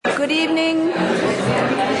Good evening.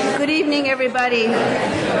 Good evening, everybody.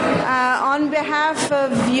 On behalf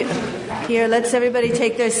of you, here, let's everybody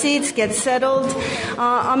take their seats, get settled.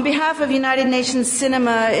 On behalf of United Nations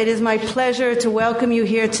Cinema, it is my pleasure to welcome you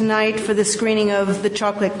here tonight for the screening of The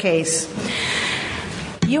Chocolate Case.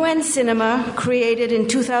 UN Cinema, created in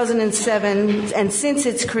 2007, and since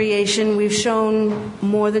its creation, we've shown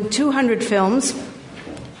more than 200 films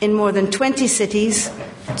in more than 20 cities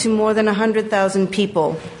to more than 100,000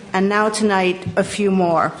 people, and now tonight a few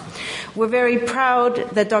more. We're very proud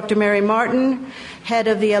that Dr. Mary Martin, head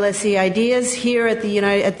of the LSE Ideas here at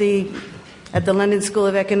the London School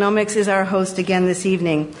of Economics, is our host again this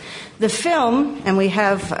evening. The film, and we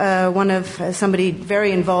have somebody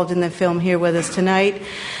very involved in the film here with us tonight,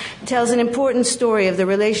 tells an important story of the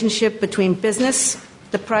relationship between business,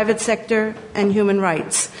 the private sector, and human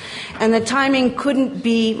rights. And the timing couldn't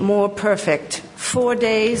be more perfect. 4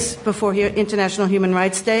 days before International Human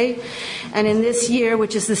Rights Day, and in this year,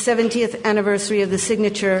 which is the 70th anniversary of the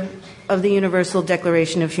signature of the Universal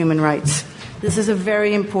Declaration of Human Rights. This is a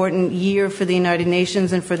very important year for the United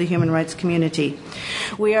Nations and for the human rights community.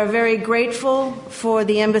 We are very grateful for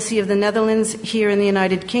the Embassy of the Netherlands here in the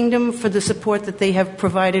United Kingdom for the support that they have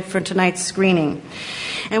provided for tonight's screening.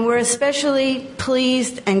 And we're especially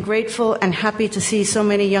pleased and grateful and happy to see so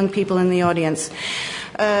many young people in the audience.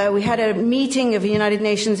 We had a meeting of the United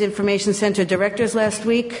Nations Information Center directors last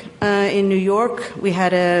week in New York. We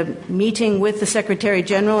had a meeting with the Secretary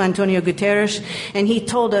General, Antonio Guterres, and he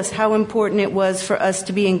told us how important it was for us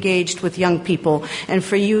to be engaged with young people and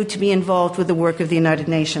for you to be involved with the work of the United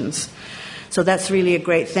Nations. So that's really a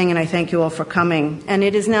great thing, and I thank you all for coming. And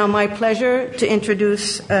it is now my pleasure to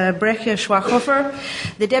introduce Brechtje Schwaghofer,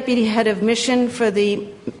 the Deputy Head of Mission for the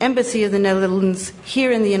Embassy of the Netherlands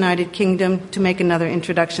here in the United Kingdom, to make another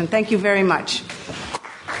introduction. Thank you very much.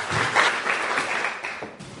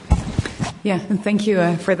 Yeah, and thank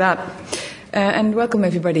you for that. And welcome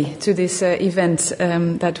everybody to this event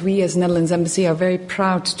that we as Netherlands Embassy are very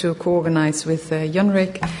proud to co-organize with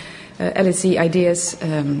JONRIC, LSE Ideas,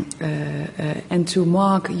 and to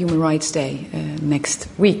mark Human Rights Day next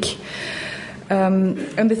week.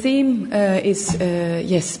 And the theme is,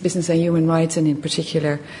 business and human rights, and in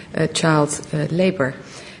particular, child labor.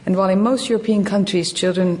 And while in most European countries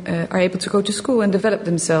children are able to go to school and develop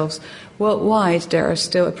themselves, worldwide there are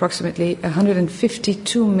still approximately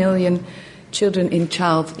 152 million children in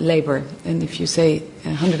child labor. And if you say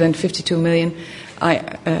 152 million,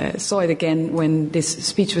 I saw it again when this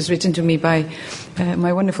speech was written to me by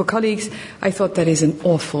my wonderful colleagues. I thought that is an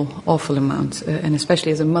awful, awful amount. And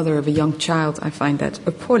especially as a mother of a young child, I find that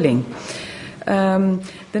appalling.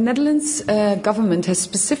 The Netherlands government has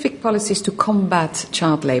specific policies to combat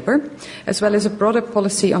child labor, as well as a broader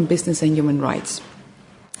policy on business and human rights.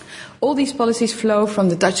 All these policies flow from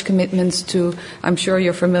the Dutch commitments to, I'm sure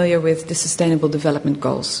you're familiar with, the Sustainable Development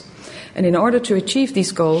Goals. And in order to achieve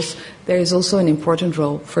these goals, there is also an important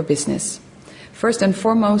role for business. First and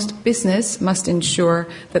foremost, business must ensure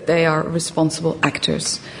that they are responsible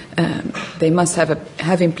actors. They must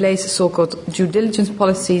have in place so-called due diligence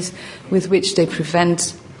policies with which they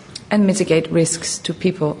prevent and mitigate risks to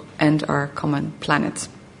people and our common planet.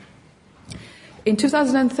 In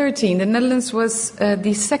 2013, the Netherlands was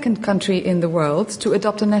the second country in the world to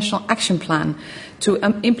adopt a national action plan to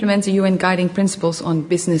implement the UN guiding principles on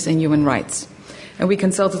business and human rights. And we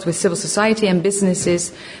consulted with civil society and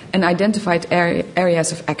businesses and identified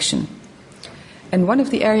areas of action. And one of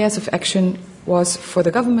the areas of action was for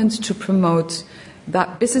the government to promote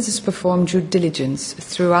that businesses perform due diligence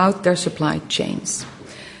throughout their supply chains.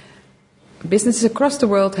 Businesses across the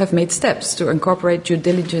world have made steps to incorporate due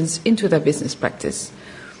diligence into their business practice.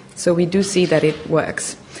 So we do see that it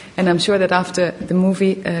works. And I'm sure that after the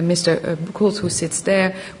movie, Mr. Buchholz, who sits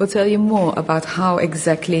there, will tell you more about how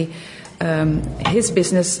exactly his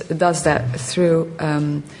business does that through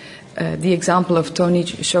the example of Tony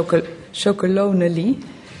Chocolonely.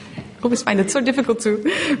 I always find it so difficult to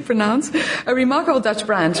pronounce. A remarkable Dutch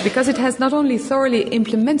brand because it has not only thoroughly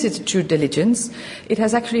implemented due diligence, it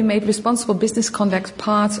has actually made responsible business conduct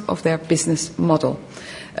part of their business model.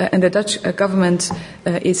 And the Dutch government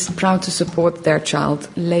is proud to support their child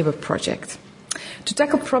labour project. To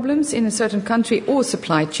tackle problems in a certain country or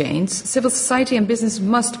supply chains, civil society and business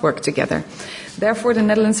must work together. Therefore, the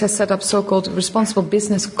Netherlands has set up so-called responsible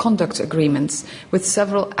business conduct agreements with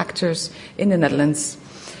several actors in the Netherlands.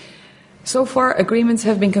 So far, agreements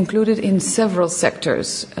have been concluded in several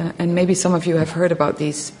sectors, and maybe some of you have heard about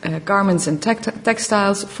these. Garments and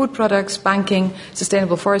textiles, food products, banking,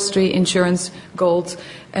 sustainable forestry, insurance, gold,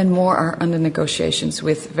 and more are under negotiations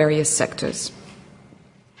with various sectors.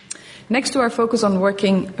 Next to our focus on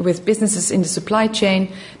working with businesses in the supply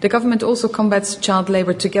chain, the government also combats child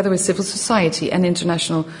labour together with civil society and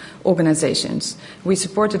international organisations. We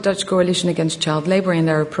support the Dutch Coalition Against Child Labour in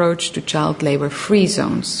their approach to child labour-free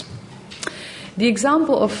zones. The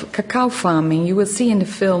example of cacao farming you will see in the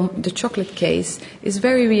film The Chocolate Case is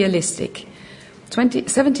very realistic.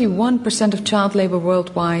 71% of child labour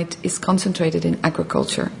worldwide is concentrated in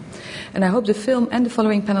agriculture. And I hope the film and the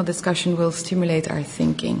following panel discussion will stimulate our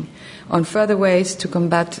thinking on further ways to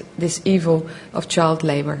combat this evil of child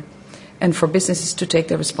labour and for businesses to take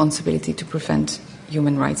their responsibility to prevent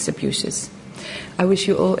human rights abuses. I wish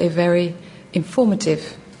you all a very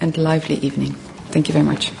informative and lively evening. Thank you very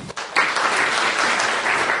much.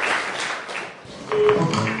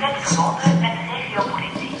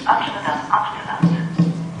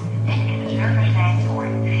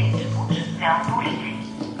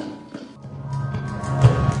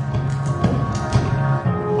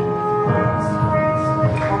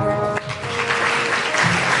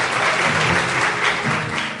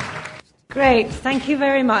 Great, thank you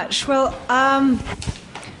very much. Well,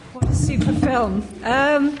 what a super film.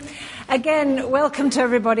 Again, welcome to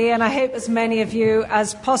everybody, and I hope as many of you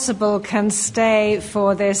as possible can stay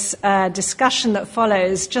for this discussion that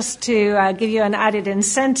follows. Just to give you an added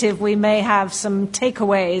incentive, we may have some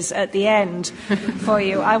takeaways at the end for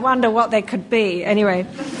you. I wonder what they could be. Anyway,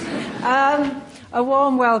 a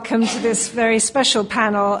warm welcome to this very special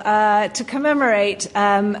panel to commemorate,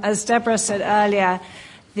 as Deborah said earlier,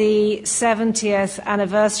 the 70th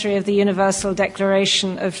anniversary of the Universal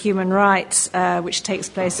Declaration of Human Rights, which takes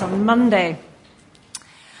place on Monday.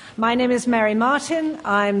 My name is Mary Martin.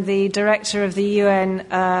 I'm the director of the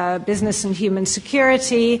UN Business and Human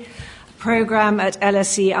Security program at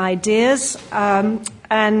LSE Ideas.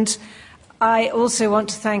 And I also want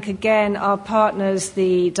to thank again our partners,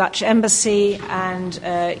 the Dutch Embassy and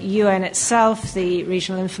UN itself, the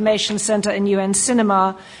Regional Information Centre and UN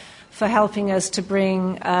Cinema, for helping us to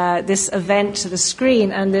bring this event to the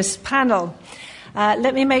screen and this panel.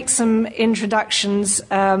 Let me make some introductions.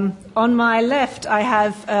 On my left, I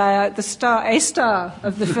have a star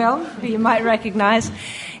of the film, who you might recognise,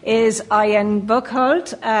 is Arjen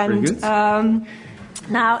Buchholz. And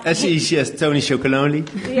now, as easy as Tony Chocolonely.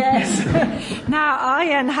 Yes. Now,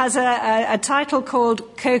 Arjen has a title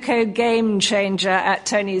called Cocoa Game Changer at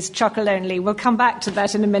Tony's Chocolonely. We'll come back to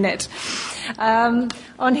that in a minute.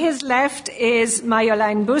 On his left is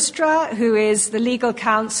Marjolein Boestra, who is the legal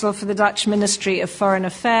counsel for the Dutch Ministry of Foreign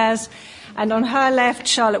Affairs. And on her left,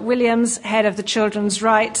 Charlotte Williams, head of the Children's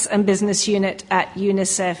Rights and Business Unit at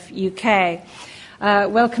UNICEF UK.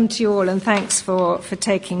 Welcome to you all, and thanks for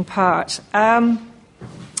taking part.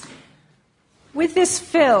 With this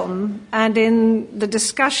film and in the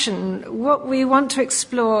discussion, what we want to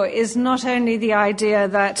explore is not only the idea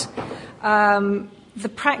that the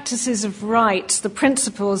practices of rights, the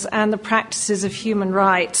principles and the practices of human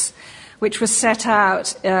rights, which were set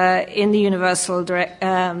out in the Universal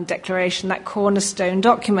Declaration, that cornerstone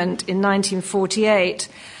document in 1948,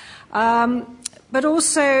 but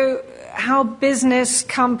also how business,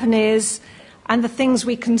 companies, and the things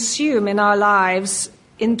we consume in our lives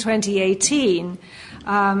in 2018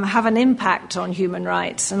 have an impact on human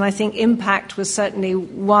rights. And I think impact was certainly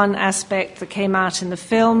one aspect that came out in the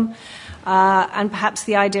film, and perhaps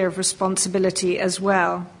the idea of responsibility as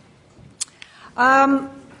well.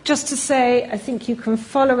 Just to say, I think you can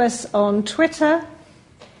follow us on Twitter.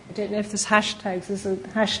 I don't know if there's hashtags. There's a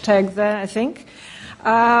hashtag there, I think.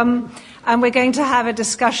 And we're going to have a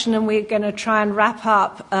discussion, and we're going to try and wrap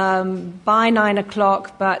up by 9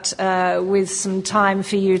 o'clock, but with some time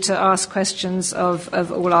for you to ask questions of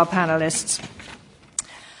all our panelists.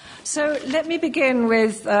 So let me begin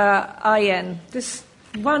with Arjen, this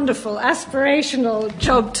wonderful, aspirational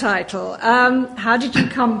job title. How did you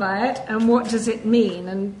come by it, and what does it mean?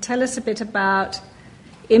 And tell us a bit about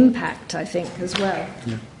impact, I think, as well.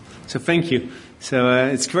 Yeah. So thank you. So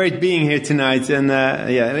it's great being here tonight, and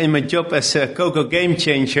in my job as a Cocoa Game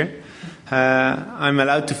Changer, I'm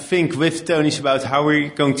allowed to think with Tony's about how we're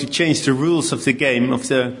going to change the rules of the game of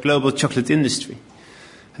the global chocolate industry.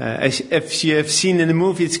 As you have seen in the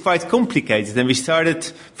movie, it's quite complicated, and we started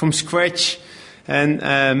from scratch, and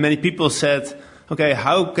many people said, okay,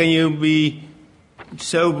 how can you be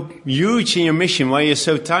so huge in your mission while you're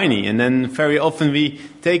so tiny? And then very often we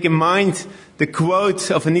take in mind the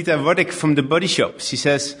quote of Anita Roddick from The Body Shop. She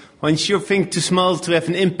says, once you think too small to have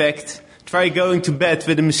an impact, try going to bed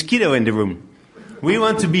with a mosquito in the room. We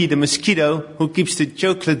want to be the mosquito who keeps the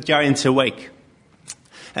chocolate giants awake.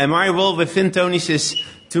 And my role within Tony's is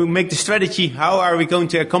to make the strategy, how are we going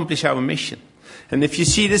to accomplish our mission? And if you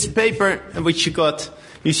see this paper, which you got,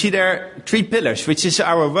 you see there are 3 pillars, which is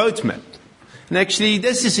our roadmap. And actually,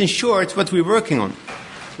 this is in short what we're working on.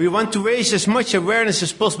 We want to raise as much awareness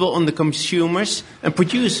as possible on the consumers and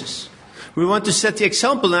producers. We want to set the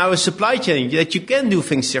example in our supply chain that you can do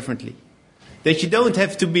things differently. That you don't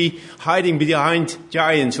have to be hiding behind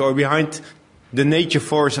giants or behind the nature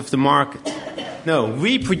force of the market. No,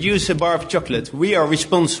 we produce a bar of chocolate. We are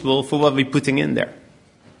responsible for what we're putting in there.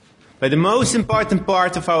 But the most important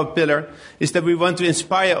part of our pillar is that we want to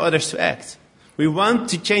inspire others to act. We want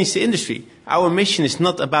to change the industry. Our mission is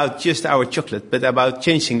not about just our chocolate, but about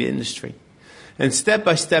changing the industry. And step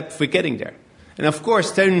by step, we're getting there. And of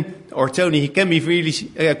course, Tony, he can be really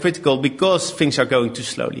critical because things are going too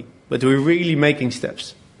slowly. But we're really making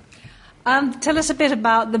steps. Tell us a bit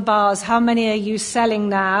about the bars. How many are you selling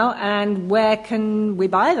now, and where can we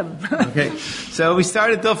buy them? Okay, so we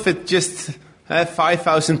started off with just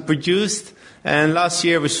 5,000 produced, and last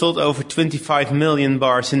year we sold over 25 million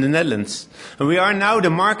bars in the Netherlands. And we are now the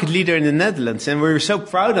market leader in the Netherlands, and we're so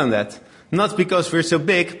proud on that. Not because we're so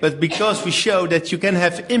big, but because we show that you can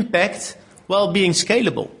have impact while being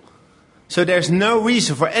scalable. So there's no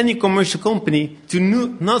reason for any commercial company to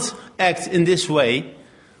not act in this way.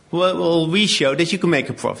 Well, we show that you can make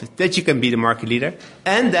a profit, that you can be the market leader,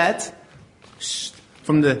 and that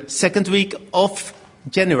from the second week of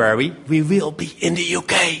January, we will be in the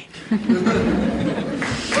UK.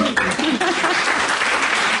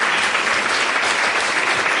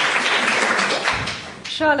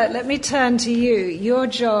 Charlotte, let me turn to you. Your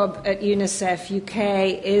job at UNICEF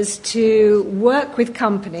UK is to work with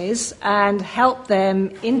companies and help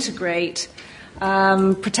them integrate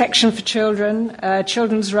protection for children,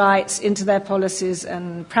 children's rights into their policies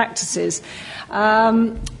and practices.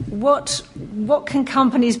 What can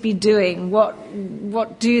companies be doing?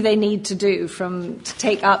 What do they need to do to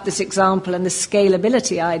take up this example and the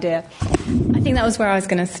scalability idea? I think that was where I was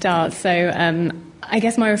going to start. So I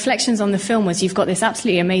guess my reflections on the film was you've got this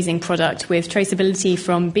absolutely amazing product with traceability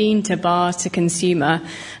from bean to bar to consumer.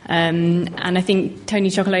 And I think Tony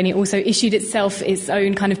Chocolonely also issued itself its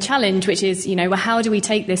own kind of challenge, which is, well, how do we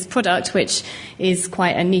take this product, which is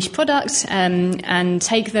quite a niche product, and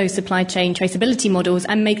take those supply chain traceability models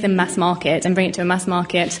and make them mass market and bring it to a mass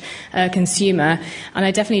market consumer. And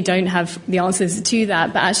I definitely don't have the answers to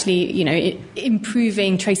that, but actually,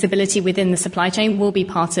 improving traceability within the supply chain will be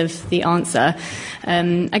part of the answer.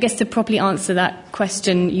 I guess to properly answer that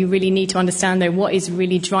question, you really need to understand, though, what is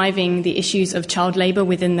really driving the issues of child labour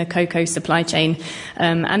within the cocoa supply chain.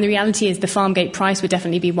 And the reality is the farm gate price would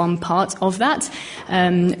definitely be one part of that.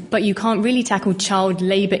 But you can't really tackle child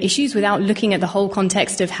labour issues without looking at the whole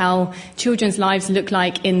context of how children's lives look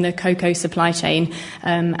like in the cocoa supply chain.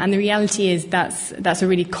 And the reality is that's a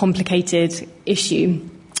really complicated issue.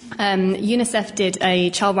 UNICEF did a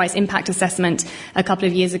child rights impact assessment a couple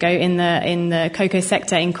of years ago in the cocoa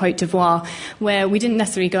sector in Côte d'Ivoire, where we didn't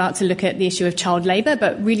necessarily go out to look at the issue of child labour,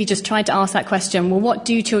 but really just tried to ask that question, well, what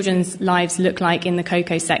do children's lives look like in the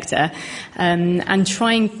cocoa sector? And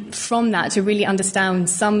trying from that to really understand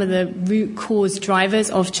some of the root cause drivers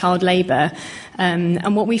of child labour.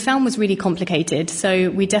 And what we found was really complicated. So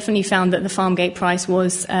we definitely found that the farm gate price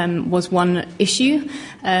was one issue,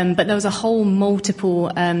 but there was a whole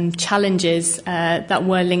multiple challenges that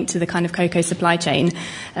were linked to the kind of cocoa supply chain.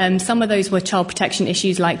 Some of those were child protection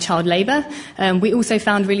issues like child labour. We also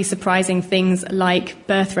found really surprising things like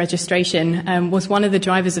birth registration was one of the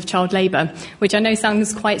drivers of child labour, which I know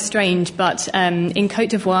sounds quite strange, but in Côte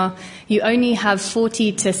d'Ivoire, you only have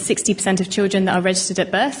 40 to 60% of children that are registered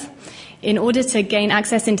at birth. In order to gain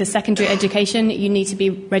access into secondary education, you need to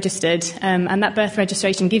be registered, and that birth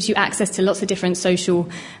registration gives you access to lots of different social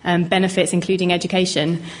benefits, including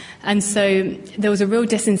education. And so there was a real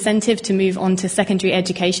disincentive to move on to secondary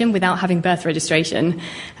education without having birth registration.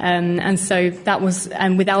 And so that was,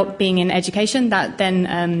 and without being in education, that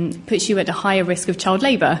then puts you at a higher risk of child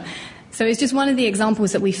labour. So it's just one of the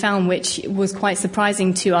examples that we found, which was quite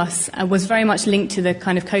surprising to us, was very much linked to the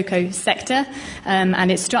kind of cocoa sector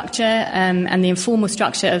and its structure and the informal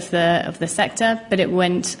structure of the sector, but it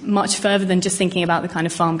went much further than just thinking about the kind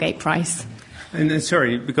of farm gate price. And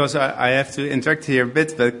sorry, because I have to interact here a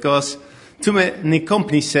bit, because too many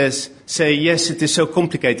companies say, yes, it is so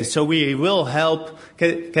complicated, so we will help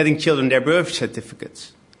getting children their birth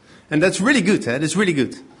certificates. And that's really good, that's really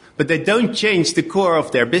good. But they don't change the core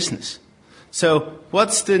of their business. So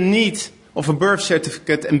what's the need of a birth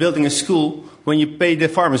certificate and building a school when you pay the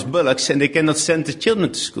farmers bullocks and they cannot send the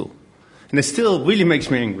children to school? And it still really makes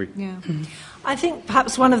me angry. Yeah. I think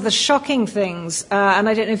perhaps one of the shocking things, and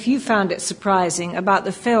I don't know if you found it surprising about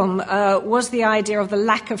the film, was the idea of the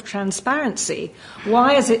lack of transparency.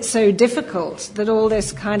 Why is it so difficult that all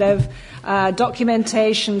this kind of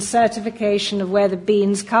documentation, certification of where the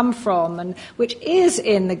beans come from, and which is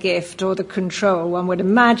in the gift or the control, one would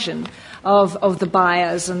imagine, of the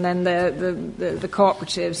buyers and then the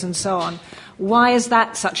cooperatives and so on. Why is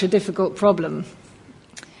that such a difficult problem?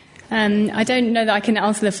 I don't know that I can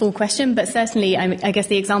answer the full question, but certainly I guess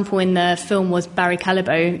the example in the film was Barry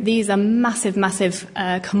Callebaut. These are massive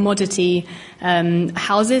commodity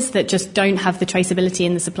houses that just don't have the traceability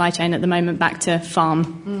in the supply chain at the moment back to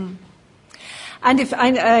farm. And if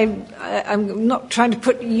I'm not trying to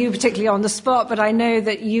put you particularly on the spot, but I know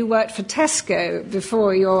that you worked for Tesco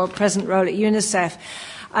before your present role at UNICEF.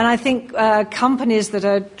 And I think companies that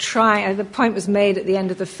are trying, the point was made at the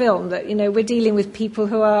end of the film that, we're dealing with people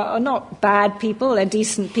who are not bad people, they're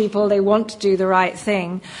decent people, they want to do the right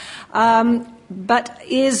thing. But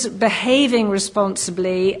is behaving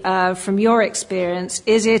responsibly, from your experience,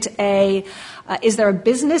 is there a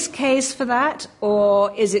business case for that,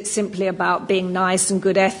 or is it simply about being nice and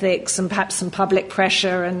good ethics and perhaps some public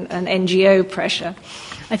pressure and NGO pressure?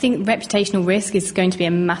 I think reputational risk is going to be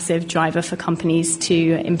a massive driver for companies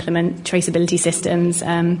to implement traceability systems.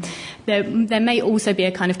 There may also be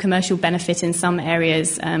a kind of commercial benefit in some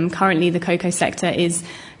areas. Currently, the cocoa sector is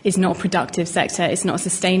not a productive sector. It's not a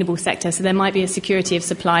sustainable sector. So there might be a security of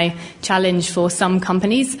supply challenge for some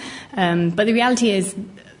companies. But the reality is,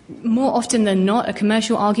 more often than not, a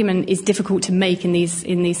commercial argument is difficult to make in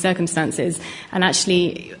these circumstances. And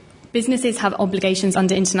actually, businesses have obligations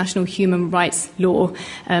under international human rights law,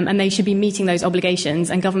 and they should be meeting those obligations,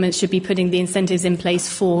 and governments should be putting the incentives in place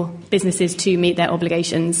for businesses to meet their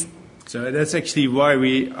obligations. So that's actually why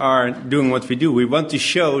we are doing what we do. We want to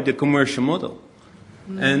show the commercial model,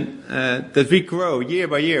 and that we grow year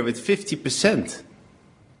by year with 50%.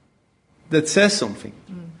 That says something.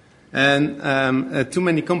 And too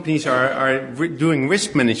many companies are doing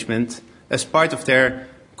risk management as part of their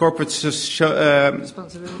corporate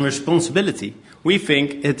responsibility. We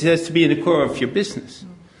think it has to be in the core of your business.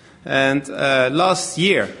 And last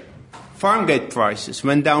year, farmgate prices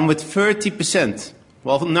went down with 30%.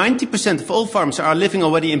 While 90% of all farmers are living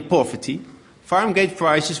already in poverty, farmgate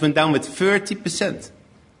prices went down with 30%.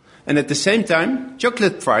 And at the same time,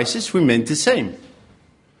 chocolate prices remained the same.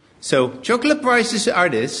 So chocolate prices are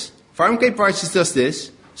this, farmgate prices does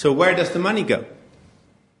this, so where does the money go?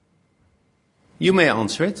 You may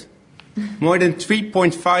answer it. More than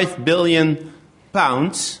 3.5 billion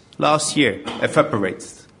pounds last year evaporated.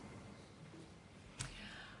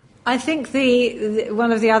 I think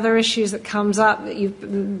one of the other issues that comes up that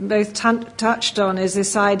you've both touched on is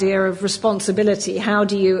this idea of responsibility. How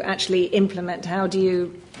do you actually implement? How do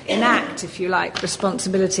you enact, if you like,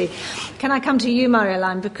 responsibility? Can I come to you,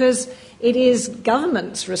 Marjolein? Because it is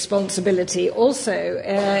government's responsibility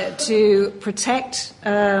also to protect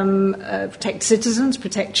citizens,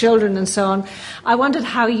 protect children, and so on. I wondered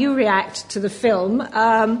how you react to the film.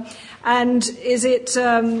 And is it,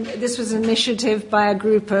 this was an initiative by a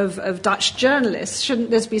group of Dutch journalists. Shouldn't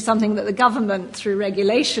this be something that the government, through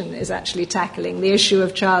regulation, is actually tackling, the issue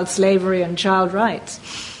of child slavery and child rights?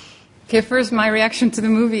 Okay, first my reaction to the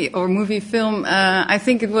movie film. I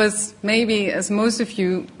think it was maybe, as most of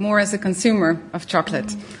you, more as a consumer of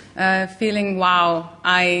chocolate. Feeling, wow,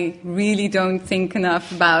 I really don't think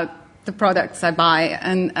enough about the products I buy.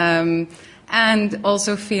 And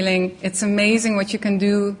also feeling it's amazing what you can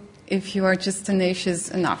do if you are just tenacious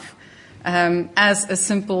enough, as a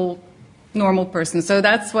simple, normal person. So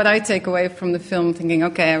that's what I take away from the film, thinking,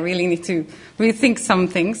 okay, I really need to rethink some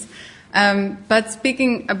things. But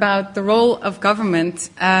speaking about the role of government,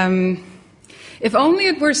 if only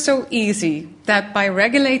it were so easy that by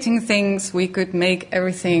regulating things we could make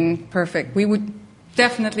everything perfect, we would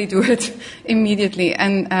definitely do it immediately.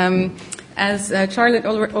 And as Charlotte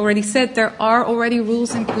already said, there are already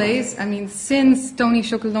rules in place. I mean, since Tony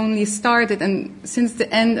Chocolonely started and since the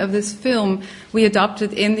end of this film, we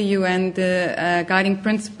adopted in the UN the guiding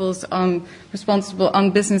principles on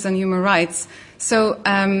business and human rights. So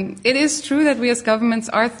it is true that we as governments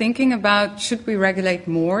are thinking about, should we regulate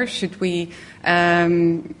more? Should we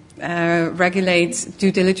regulate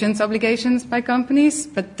due diligence obligations by companies?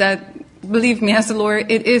 But that, believe me, as a lawyer,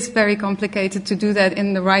 it is very complicated to do that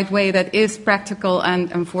in the right way that is practical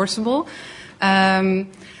and enforceable. But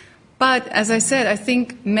as I said, I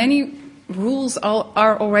think many rules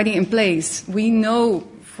are already in place. We know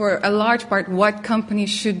for a large part, what companies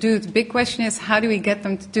should do. The big question is, how do we get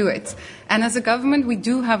them to do it? And as a government, we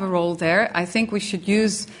do have a role there. I think we should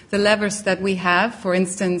use the levers that we have. For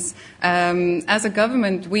instance, as a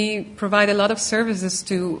government, we provide a lot of services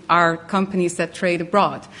to our companies that trade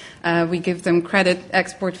abroad. We give them credit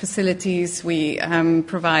export facilities. We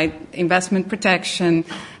provide investment protection.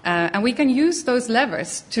 And we can use those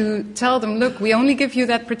levers to tell them, look, we only give you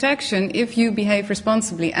that protection if you behave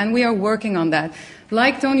responsibly. And we are working on that.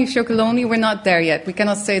 Like Tony Chocolonely, we're not there yet. We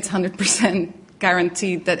cannot say it's 100%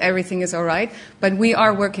 guaranteed that everything is all right, but we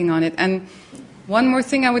are working on it. And one more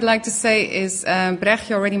thing I would like to say is,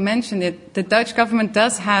 Brechtje already mentioned it, the Dutch government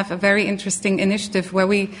does have a very interesting initiative where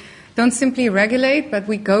we don't simply regulate, but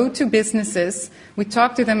we go to businesses, we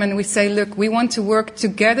talk to them and we say, look, we want to work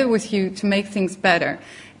together with you to make things better.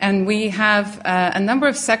 And we have a number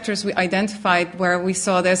of sectors we identified where we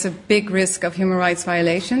saw there's a big risk of human rights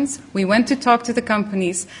violations. We went to talk to the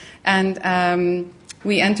companies and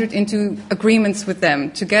we entered into agreements with them,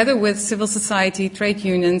 together with civil society, trade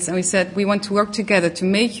unions, and we said we want to work together to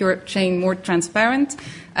make your chain more transparent,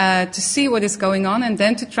 to see what is going on, and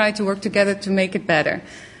then to try to work together to make it better.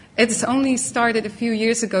 It's only started a few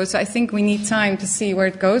years ago, so I think we need time to see where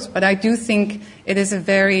it goes, but I do think it is a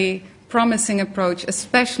very promising approach,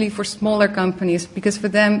 especially for smaller companies, because for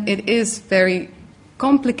them it is very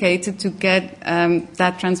complicated to get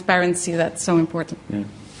that transparency that's so important. Yeah.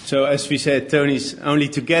 So as we said, Tony's, only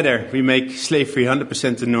together we make slavery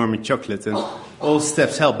 100% the norm in chocolate, and all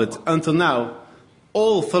steps help. But until now,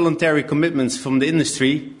 all voluntary commitments from the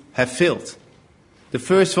industry have failed. The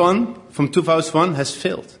first one from 2001 has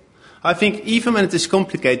failed. I think even when it is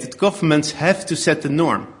complicated, governments have to set the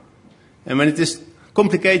norm. And when it is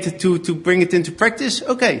complicated to bring it into practice,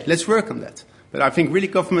 okay, let's work on that. But I think really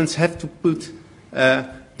governments have to put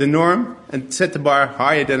the norm and set the bar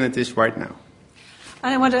higher than it is right now.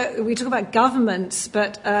 I wonder, we talk about governments,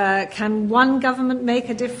 but can one government make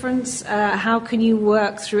a difference? How can you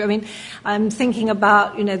work through? I mean, I'm thinking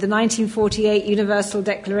about, the 1948 Universal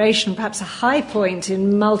Declaration, perhaps a high point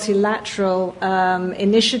in multilateral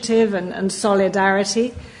initiative and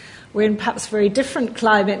solidarity. We're in perhaps a very different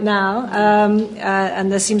climate now,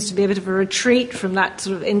 and there seems to be a bit of a retreat from that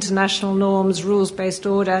sort of international norms, rules-based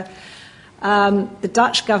order. The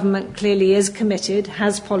Dutch government clearly is committed,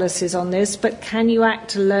 has policies on this, but can you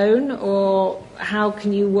act alone, or how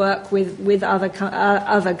can you work with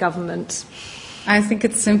other governments? I think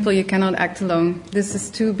it's simple. You cannot act alone. This is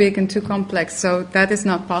too big and too complex, so that is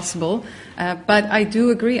not possible. But I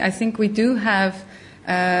do agree. I think we do have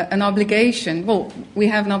an obligation. Well, we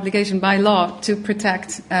have an obligation by law to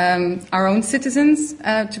protect our own citizens,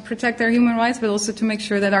 to protect their human rights, but also to make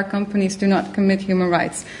sure that our companies do not commit human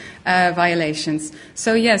rights violations.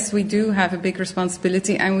 So yes, we do have a big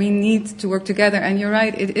responsibility, and we need to work together. And you're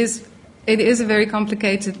right, it is a very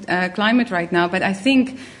complicated climate right now. But I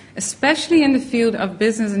think, especially in the field of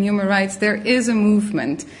business and human rights, there is a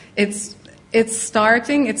movement. It's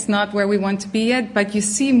starting. It's not where we want to be yet, but you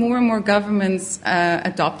see more and more governments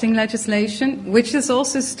adopting legislation, which is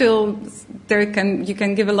also still you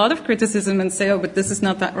can give a lot of criticism and say, oh, but this is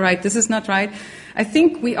not that right. This is not right. I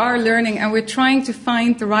think we are learning, and we're trying to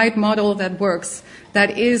find the right model that works,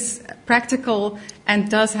 that is practical and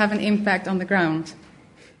does have an impact on the ground.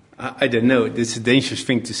 I don't know. This is a dangerous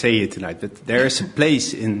thing to say here tonight, but there is a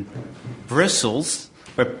place in Brussels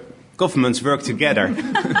where governments work together.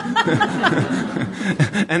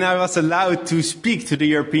 And I was allowed to speak to the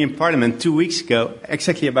European Parliament 2 weeks ago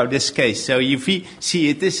exactly about this case. So you see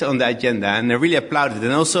it is on the agenda, and I really applaud it.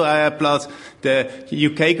 And also I applaud the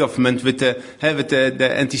UK government with the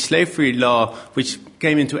anti-slavery law, which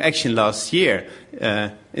came into action last year.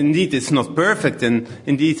 Indeed, it's not perfect, and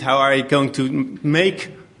indeed, how are you going to make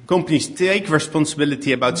companies take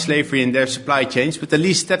responsibility about slavery in their supply chains? But at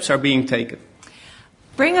least steps are being taken.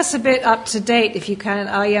 Bring us a bit up to date, if you can,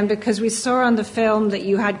 Arjen, because we saw on the film that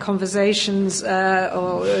you had conversations,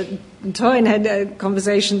 or Toyn had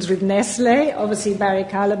conversations with Nestlé, obviously Barry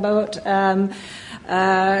Callebaut,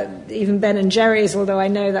 even Ben & Jerry's, although I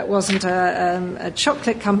know that wasn't a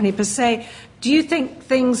chocolate company per se. Do you think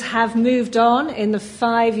things have moved on in the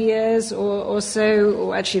 5 years or so,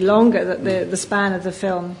 or actually longer, the span of the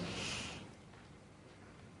film?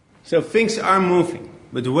 So things are moving,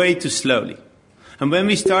 but way too slowly. And when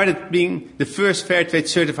we started being the first fair trade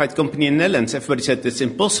certified company in the Netherlands, everybody said it's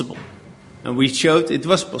impossible. And we showed it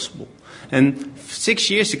was possible. And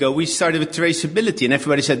 6 years ago, we started with traceability, and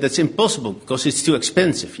everybody said that's impossible because it's too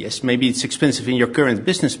expensive. Yes, maybe it's expensive in your current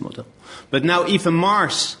business model. But now even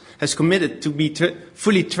Mars has committed to be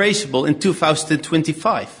fully traceable in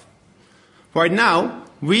 2025. Right now,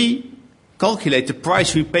 we calculate the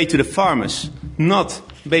price we pay to the farmers, not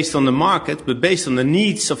based on the market, but based on the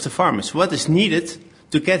needs of the farmers. What is needed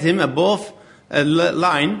to get him above a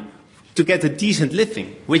line to get a decent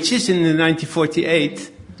living, which is in the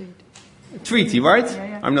 1948 treaty, right?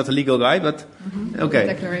 Yeah. I'm not a legal guy, but okay.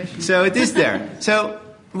 Declaration. So it is there. So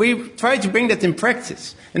we try to bring that in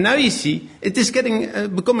practice. And now you see, it is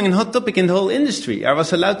becoming a hot topic in the whole industry. I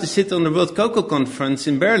was allowed to sit on the World Cocoa Conference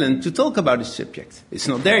in Berlin to talk about this subject. It's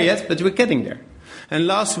not there yet, but we're getting there. And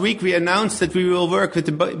last week we announced that we will work with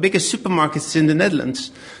the biggest supermarkets in the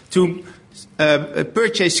Netherlands to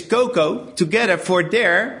purchase cocoa together for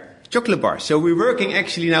their chocolate bar. So we're working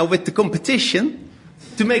actually now with the competition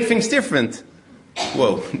to make things different.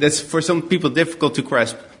 Whoa, that's for some people difficult to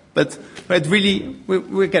grasp. But really,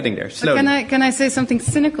 we're getting there slowly. Can I say something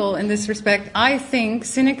cynical in this respect? I think,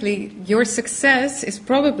 cynically, your success is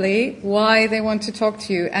probably why they want to talk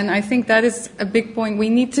to you. And I think that is a big point. We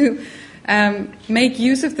need to make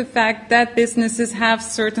use of the fact that businesses have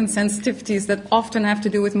certain sensitivities that often have to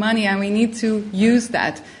do with money, and we need to use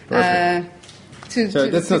that. So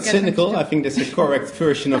that's not cynical. I think that's a correct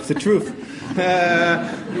version of the truth.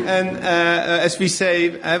 As we say,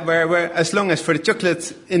 where as long as for the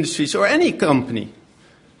chocolate industries or any company,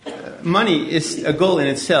 money is a goal in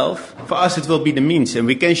itself. For us, it will be the means, and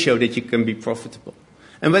we can show that you can be profitable.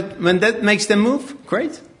 And when that makes them move,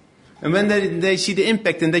 great. And when they see the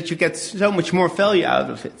impact and that you get so much more value out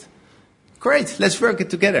of it, great. Let's work it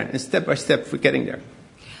together, and step by step, we're getting there.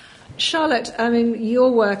 Charlotte, I mean, you're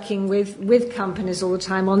working with companies all the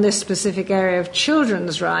time on this specific area of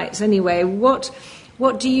children's rights. Anyway, what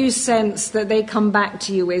do you sense that they come back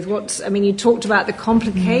to you with? You talked about the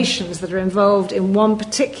complications that are involved in one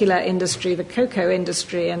particular industry, the cocoa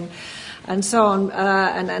industry, and so on,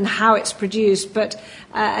 and how it's produced. But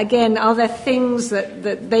again, are there things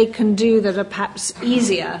that they can do that are perhaps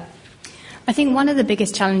easier? I think one of the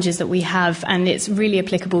biggest challenges that we have, and it's really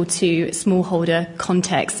applicable to smallholder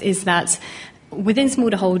context, is that within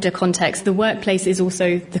smallholder context, the workplace is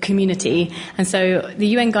also the community. And so the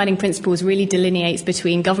UN Guiding Principles really delineates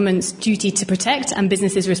between government's duty to protect and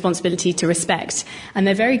businesses' responsibility to respect. And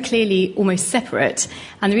they're very clearly almost separate.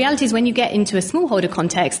 And the reality is when you get into a smallholder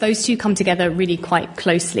context, those two come together really quite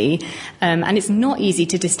closely. And it's not easy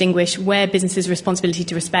to distinguish where businesses' responsibility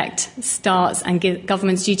to respect starts and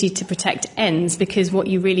government's duty to protect ends, because what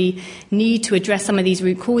you really need to address some of these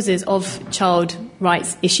root causes of child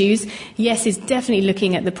rights issues, yes, is definitely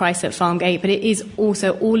looking at the price at farm gate, but it is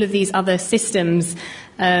also all of these other systems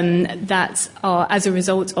that are as a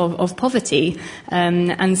result of poverty.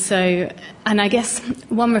 And I guess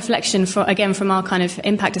one reflection from our kind of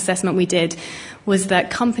impact assessment we did was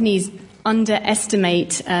that companies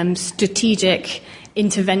underestimate strategic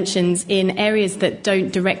interventions in areas that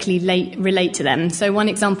don't directly relate to them. So one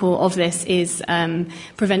example of this is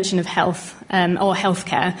prevention of health or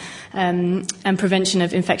healthcare and prevention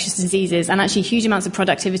of infectious diseases. And actually huge amounts of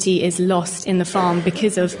productivity is lost in the farm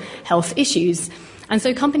because of health issues. And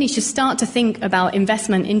so companies should start to think about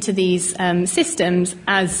investment into these systems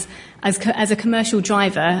as a commercial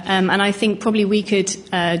driver, and I think probably we could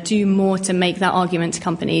do more to make that argument to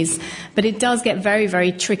companies. But it does get very,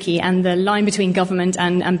 very tricky, and the line between government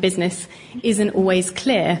and business isn't always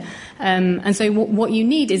clear. And so what you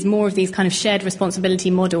need is more of these kind of shared responsibility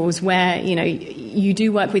models where, you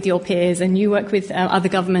do work with your peers and you work with other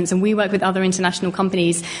governments and we work with other international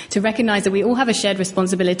companies to recognise that we all have a shared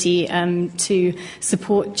responsibility to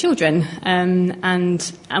support children. And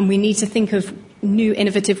we need to think of new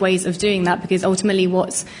innovative ways of doing that, because ultimately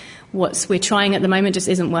what we're trying at the moment just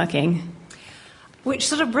isn't working. Which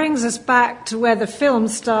sort of brings us back to where the film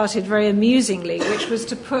started very amusingly, which was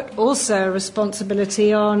to put also a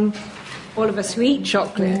responsibility on all of us who eat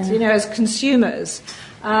chocolate, as consumers.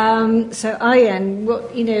 So Arjen,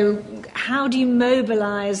 how do you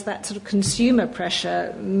mobilise that sort of consumer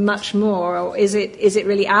pressure much more, or is it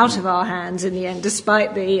really out of our hands in the end,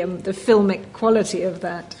 despite the filmic quality of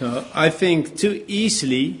that? So I think too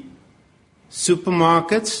easily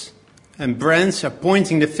supermarkets and brands are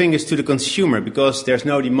pointing the fingers to the consumer because there's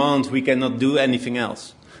no demand, we cannot do anything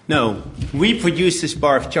else. No, we produce this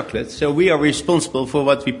bar of chocolate, so we are responsible for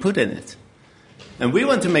what we put in it. And we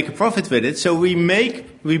want to make a profit with it, so we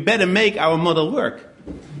better make our model work.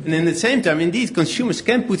 And at the same time, indeed, consumers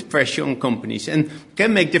can put pressure on companies and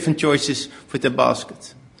can make different choices for the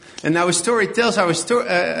basket. And our story tells our story.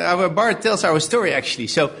 Our bar tells our story, actually.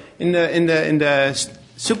 So in the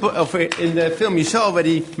film, you saw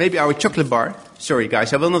already maybe our chocolate bar. Sorry,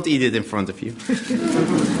 guys, I will not eat it in front of you.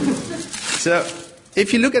 So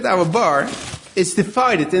if you look at our bar, it's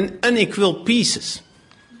divided in unequal pieces.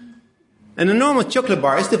 And a normal chocolate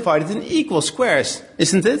bar is divided in equal squares,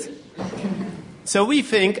 isn't it? So we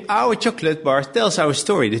think our chocolate bar tells our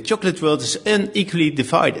story. The chocolate world is unequally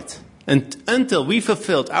divided. And until we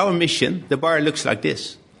fulfilled our mission, the bar looks like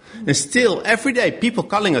this. And still, every day, people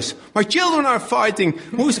calling us, my children are fighting,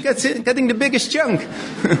 who's getting the biggest chunk?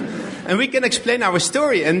 And we can explain our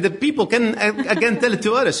story, and the people can, again, tell it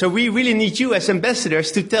to others. So we really need you as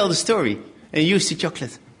ambassadors to tell the story and use the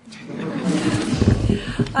chocolate.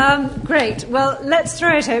 Great. Well, let's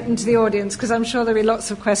throw it open to the audience, because I'm sure there'll be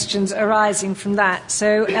lots of questions arising from that.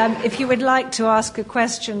 So if you would like to ask a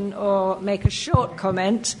question or make a short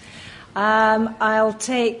comment, I'll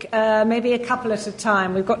take maybe a couple at a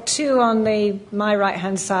time. We've got two on my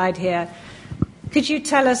right-hand side here. Could you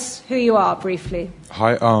tell us who you are briefly?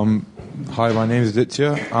 Hi, my name is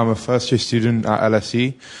Aditya. I'm a first-year student at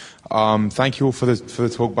LSE. Thank you all for the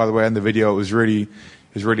talk, by the way, and the video. It was really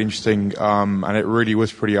interesting, and it really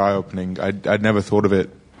was pretty eye-opening. I'd never thought of it.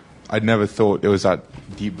 I'd never thought it was that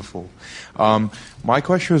deep before. My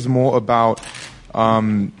question was more about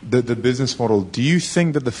the business model. Do you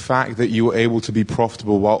think that the fact that you were able to be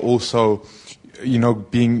profitable while also,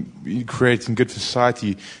 creating good for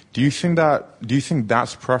society, do you think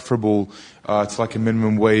that's preferable to like a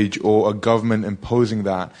minimum wage or a government imposing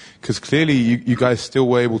that? Because clearly you guys still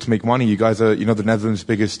were able to make money. You guys are, the Netherlands'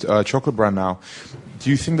 biggest chocolate brand now. Do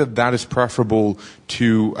you think that is preferable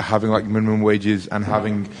to having like minimum wages and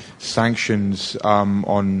having sanctions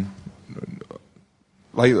on,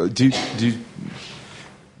 like,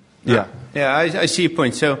 Yeah, I see your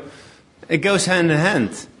point. So it goes hand in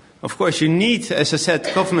hand. Of course, you need, as I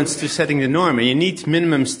said, governments to setting the norm, and you need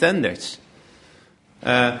minimum standards.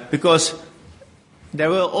 Because there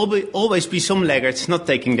will always be some laggards not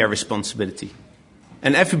taking their responsibility.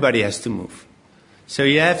 And everybody has to move. So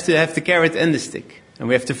you have to have the carrot and the stick. And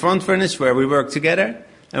we have the front runners where we work together,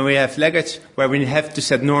 and we have laggards where we have to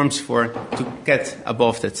set norms to get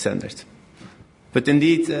above that standard. But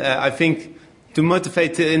indeed, I think to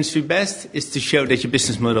motivate the industry best is to show that your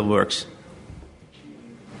business model works.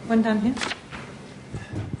 One down here.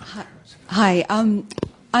 Hi.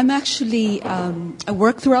 I'm actually, I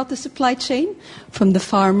work throughout the supply chain, from the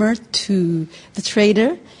farmer to the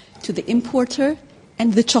trader to the importer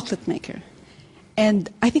and the chocolate maker. And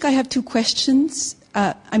I think I have two questions.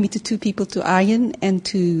 To two people, to Arjen and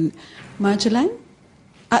to Marjolein.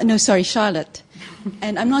 Charlotte.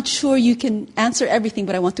 And I'm not sure you can answer everything,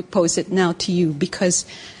 but I want to pose it now to you because,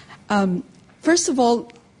 first of all,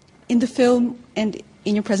 in the film and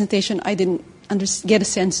in your presentation, I didn't get a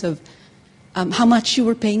sense of how much you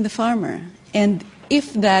were paying the farmer, and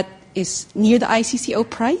if that is near the ICCO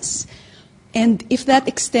price, and if that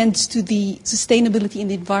extends to the sustainability in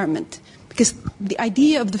the environment. Because the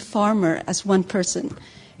idea of the farmer as one person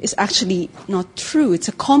is actually not true. It's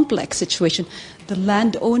a complex situation. The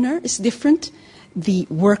landowner is different, the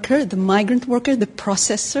worker, the migrant worker, the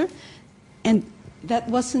processor, and I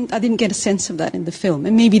didn't get a sense of that in the film.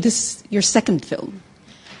 And maybe this is your second film.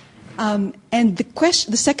 And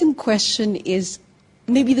the second question is,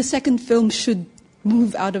 maybe the second film should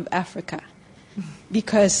move out of Africa,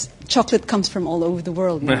 because chocolate comes from all over the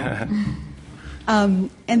world now. And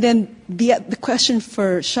then the question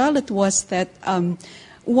for Charlotte was that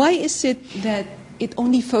why is it that it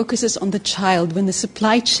only focuses on the child when the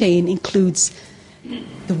supply chain includes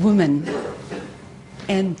the woman?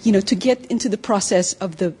 And, to get into the process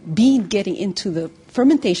of the bean getting into the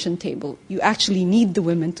fermentation table, you actually need the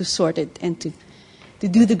women to sort it and to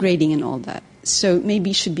do the grading and all that. So maybe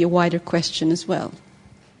it should be a wider question as well.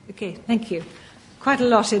 Okay, thank you. Quite a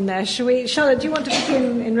lot in there. Charlotte, do you want to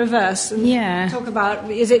begin in reverse and talk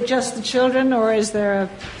about, is it just the children or is there a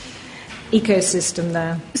ecosystem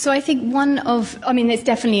there? So I think it's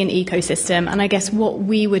definitely an ecosystem, and I guess what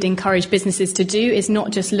we would encourage businesses to do is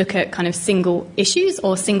not just look at kind of single issues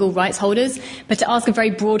or single rights holders, but to ask a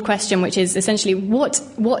very broad question, which is essentially what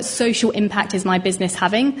social impact is my business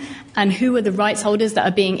having, and who are the rights holders that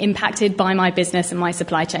are being impacted by my business and my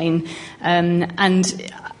supply chain,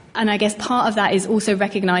 And I guess part of that is also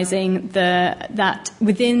recognizing that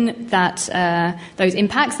within those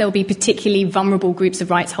impacts, there will be particularly vulnerable groups of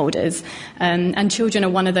rights holders. And children are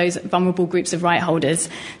one of those vulnerable groups of right holders.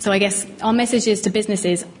 So I guess our message is to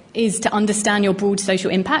businesses is to understand your broad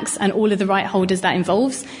social impacts and all of the right holders that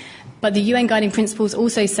involves. But the UN Guiding Principles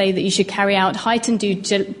also say that you should carry out heightened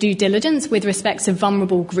due diligence with respect to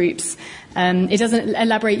vulnerable groups. It doesn't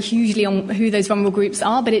elaborate hugely on who those vulnerable groups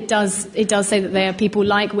are, but it does say that they are people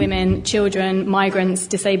like women, children, migrants,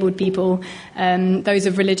 disabled people, those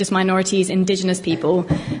of religious minorities, indigenous people.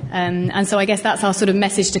 And so I guess that's our sort of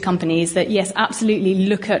message to companies that, yes, absolutely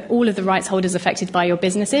look at all of the rights holders affected by your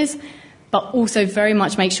businesses, but also very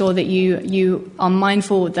much make sure that you are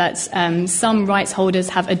mindful that some rights holders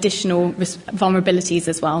have additional vulnerabilities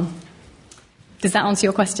as well. Does that answer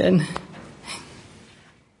your question?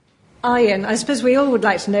 Ian, I suppose we all would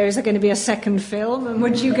like to know, is there going to be a second film, and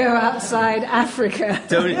would you go outside Africa?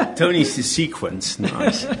 Tony's the sequence.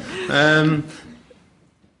 Nice.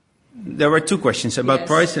 There were two questions about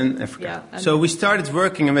price in Africa. Yeah, so we started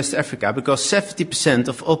working in West Africa because 70%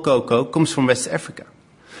 of all cocoa comes from West Africa.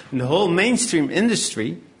 And the whole mainstream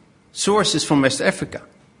industry sources from West Africa.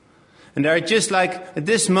 And there are just like, at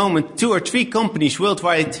this moment, 2 or 3 companies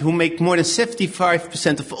worldwide who make more than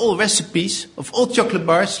 75% of all recipes of all chocolate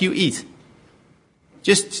bars you eat.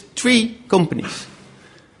 Just 3 companies.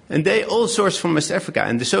 And they all source from West Africa.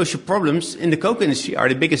 And the social problems in the cocoa industry are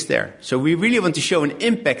the biggest there. So we really want to show an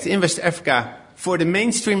impact in West Africa for the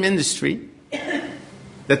mainstream industry,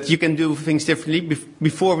 that you can do things differently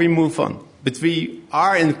before we move on. But we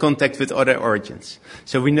are in contact with other origins.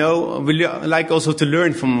 So we like also to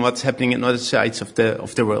learn from what's happening in other sides of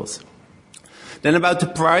the world. Then about the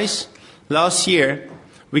price. Last year,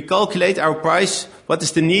 we calculate our price. What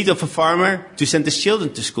is the need of a farmer to send his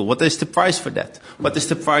children to school? What is the price for that? What is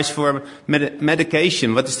the price for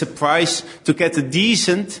medication? What is the price to get a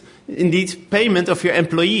decent, indeed, payment of your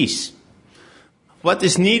employees? What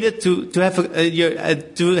is needed to have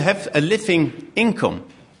a living income?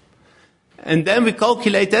 And then we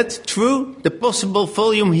calculate that through the possible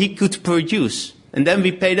volume he could produce. And then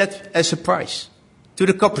we pay that as a price to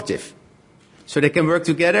the cooperative. So they can work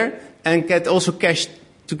together and get also cash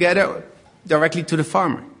together directly to the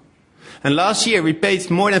farmer. And last year we paid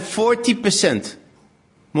more than 40%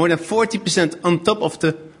 on top of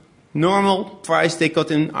the normal price they got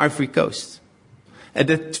in Ivory Coast. And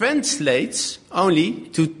that translates only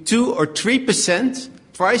to 2 or 3%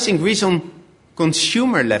 price increase on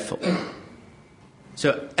consumer level.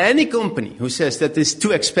 So any company who says that is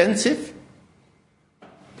too expensive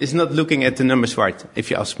is not looking at the numbers right, if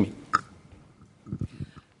you ask me.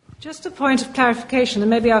 Just a point of clarification, and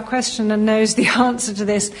maybe our questioner knows the answer to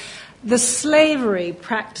this. The slavery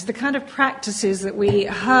practice, the kind of practices that we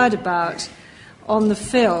heard about on the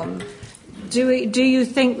film, do you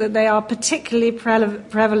think that they are particularly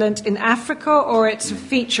prevalent in Africa, or it's a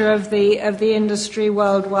feature of the industry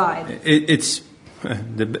worldwide? It's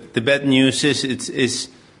the bad news is it's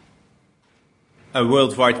a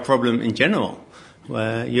worldwide problem in general.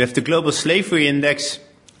 You have the Global Slavery Index,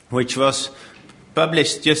 which was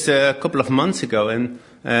published just a couple of months ago, and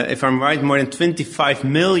if I'm right, more than 25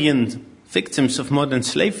 million victims of modern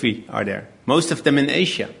slavery are there, most of them in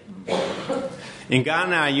Asia. In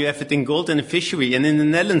Ghana, you have it in gold and fishery, and in the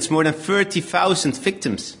Netherlands, more than 30,000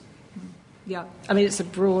 victims. Yeah, I mean, it's a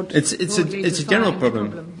broad... It's a general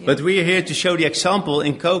problem. Yeah. But we are here to show the example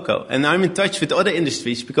in cocoa. And I'm in touch with other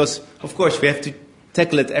industries because, of course, we have to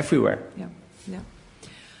tackle it everywhere. Yeah.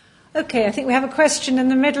 Okay, I think we have a question in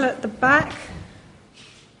the middle at the back.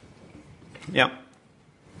 Yeah.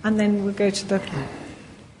 And then we'll go to the...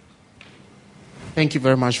 Thank you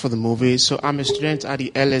very much for the movie. So I'm a student at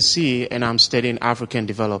the LSE, and I'm studying African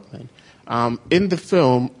development. In the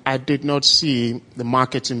film, I did not see the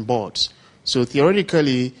marketing boards. So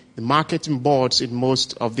theoretically, the marketing boards in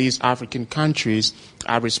most of these African countries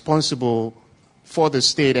are responsible for the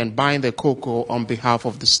state and buying the cocoa on behalf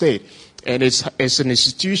of the state. And it's an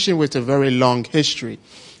institution with a very long history.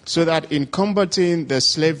 So that in combating the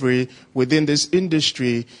slavery within this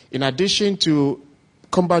industry, in addition to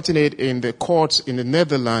combating it in the courts in the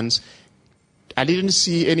Netherlands, I didn't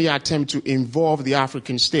see any attempt to involve the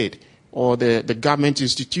African state or the government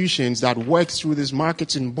institutions that work through these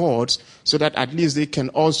marketing boards so that at least they can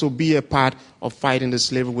also be a part of fighting the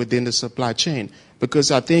slavery within the supply chain.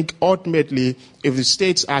 Because I think ultimately, if the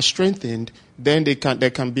states are strengthened, then there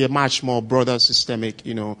can be a much more broader systemic,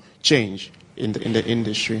 change in the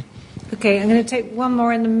industry. Okay, I'm going to take one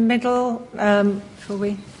more in the middle before we...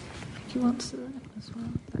 Do you want to that as well,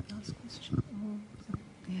 that last question?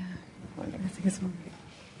 Yeah, I think it's one.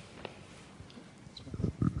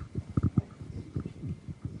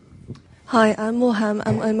 Hi, I'm Moham.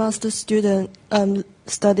 I'm a master's student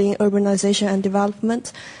studying urbanization and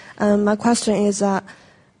development. My question is that,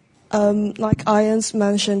 like Ian's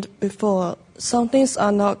mentioned before, some things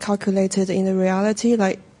are not calculated in the reality.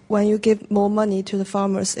 Like when you give more money to the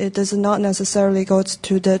farmers, it does not necessarily go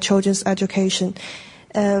to the children's education.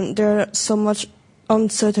 And there's so much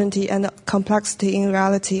uncertainty and complexity in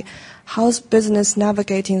reality. How's business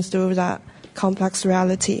navigating through that complex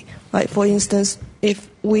reality? Like, for instance, if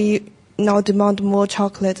we now demand more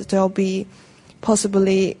chocolate, there'll be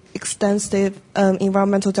possibly extensive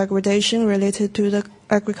environmental degradation related to the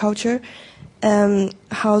agriculture.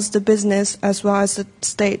 how's the business as well as the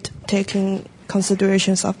state taking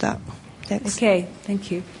considerations of that? Thanks. Okay, thank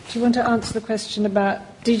you. Do you want to answer the question about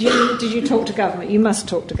did you talk to government? You must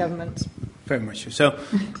talk to governments. Very much so.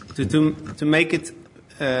 So to make it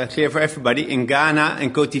clear for everybody, in Ghana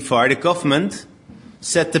and Côte d'Ivoire, the government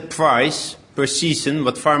set the price per season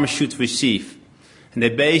what farmers should receive. And they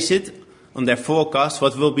base it on their forecast,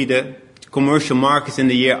 what will be the commercial market in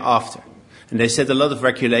the year after. And they set a lot of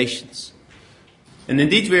regulations. And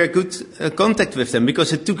indeed, we are in good contact with them,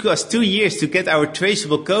 because it took us 2 years to get our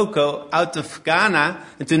traceable cocoa out of Ghana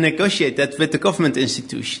and to negotiate that with the government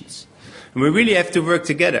institutions. And we really have to work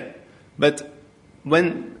together. But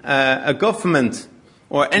when a government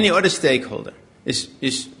or any other stakeholder is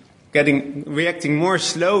reacting more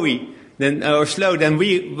slow than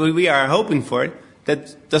we are hoping for,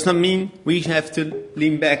 that does not mean we have to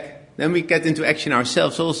lean back. Then we get into action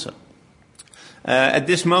ourselves also. At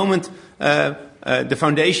this moment, the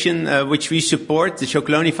foundation which we support, the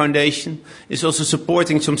Chocolonely Foundation, is also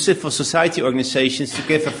supporting some civil society organizations to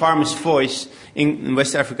give a farmer's voice in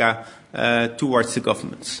West Africa towards the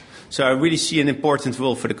governments. So I really see an important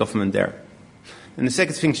role for the government there. And the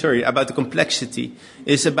second thing, about the complexity,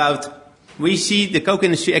 is about, we see the cocoa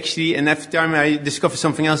industry actually, and every time I discover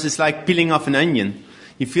something else, it's like peeling off an onion.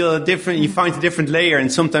 You find a different layer,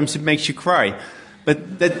 and sometimes it makes you cry.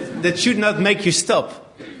 But that should not make you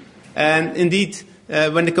stop. And indeed,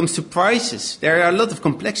 when it comes to prices, there are a lot of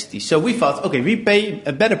complexities. So we thought, okay, we pay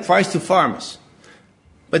a better price to farmers.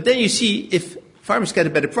 But then you see, if farmers get a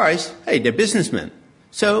better price, hey, they're businessmen.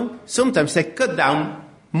 So sometimes they cut down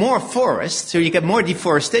more forests, so you get more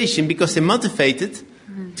deforestation because they're motivated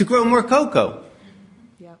to grow more cocoa.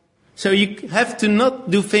 Yeah. So you have to not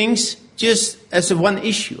do things just as a one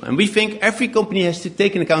issue. And we think every company has to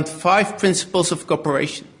take into account 5 principles of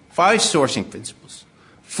cooperation, 5 sourcing principles.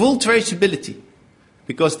 Full traceability,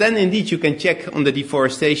 because then indeed you can check on the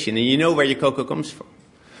deforestation and you know where your cocoa comes from.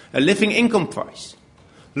 A living income price.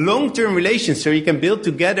 Long-term relations, so you can build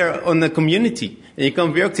together on a community and you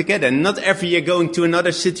can work together, and not every year going to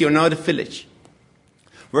another city or another village.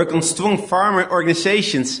 Work on strong farmer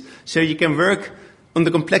organizations, so you can work on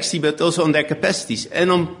the complexity but also on their capacities, and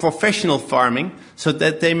on professional farming, so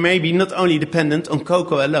that they may be not only dependent on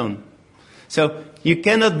cocoa alone. So you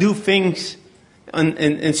cannot do things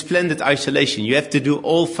in splendid isolation. You have to do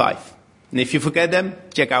all 5. And if you forget them,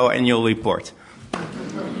 check our annual report.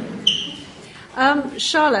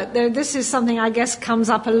 Charlotte, this is something I guess comes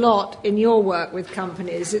up a lot in your work with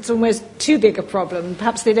companies. It's almost too big a problem.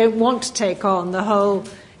 Perhaps they don't want to take on the whole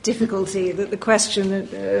difficulty that the question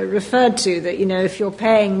referred to, that, if you're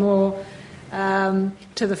paying more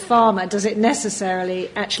to the farmer, does it necessarily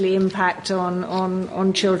actually impact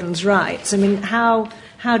on children's rights? I mean,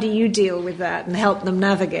 how do you deal with that and help them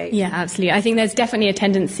navigate? Yeah, absolutely. I think there's definitely a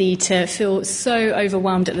tendency to feel so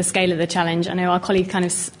overwhelmed at the scale of the challenge. I know our colleague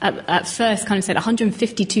at first said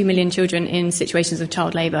 152 million children in situations of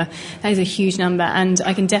child labour. That is a huge number, and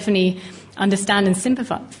I can definitely understand and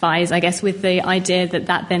sympathise, I guess, with the idea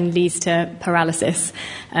that then leads to paralysis.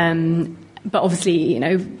 But obviously,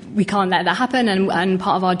 we can't let that happen, and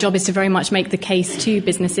part of our job is to very much make the case to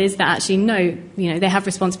businesses that actually know, they have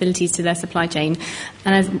responsibilities to their supply chain.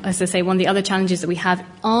 And as I say, one of the other challenges that we have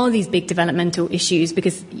are these big developmental issues,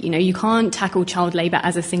 because, you can't tackle child labour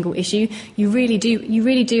as a single issue. You really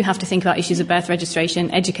do have to think about issues of birth registration,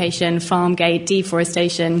 education, farm gate,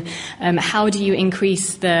 deforestation. How do you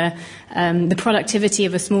increase the productivity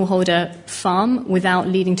of a smallholder farm without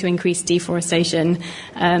leading to increased deforestation?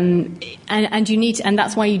 And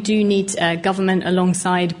that's why you do need government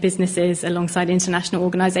alongside businesses, alongside international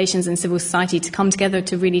organisations and civil society to come together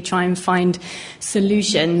to really try and find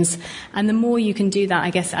solutions. And the more you can do that, I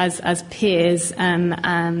guess, as peers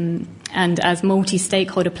and as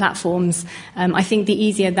multi-stakeholder platforms, I think the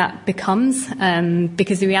easier that becomes,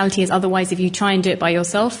 because the reality is otherwise if you try and do it by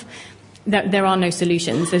yourself, there are no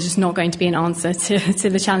solutions. There's just not going to be an answer to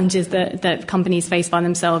the challenges that companies face by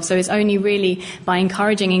themselves. So it's only really by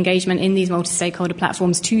encouraging engagement in these multi-stakeholder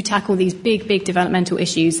platforms to tackle these big, big developmental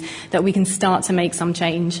issues that we can start to make some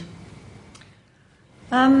change.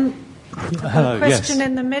 Hello, question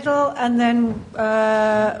in the middle, and then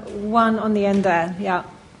one on the end there. Yeah.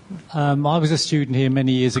 I was a student here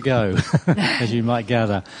many years ago, as you might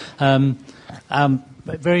gather.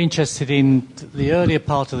 Very interested in the earlier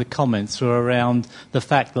part of the comments were around the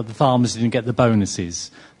fact that the farmers didn't get the bonuses.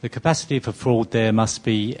 The capacity for fraud there must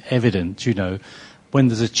be evident, when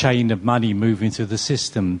there's a chain of money moving through the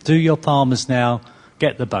system. Do your farmers now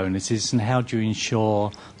get the bonuses, and how do you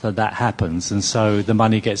ensure that happens and so the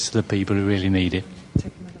money gets to the people who really need it?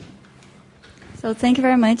 So thank you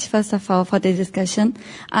very much, first of all, for the discussion.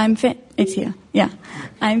 It's here. Yeah.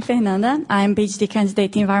 I'm Fernanda. I'm PhD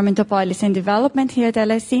candidate in Environmental Policy and Development here at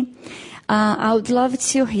LSE. I would love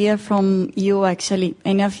to hear from you, actually,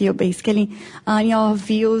 any of you, basically, your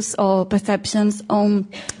views or perceptions on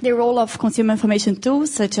the role of consumer information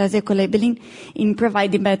tools, such as eco-labeling, in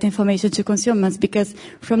providing better information to consumers. Because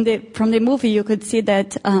from the movie, you could see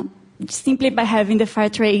that simply by having the fair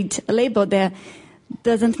trade label there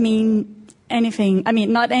doesn't mean anything. I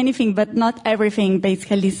mean, not anything, but not everything,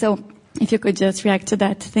 basically. So if you could just react to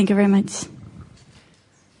that. Thank you very much.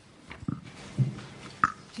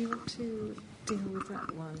 Do you want to deal with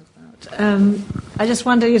that one about? I just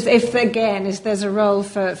wonder if again, if there's a role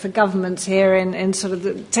for governments here in sort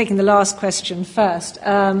of taking the last question first.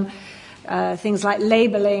 Things like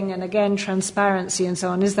labelling and again transparency and so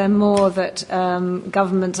on. Is there more that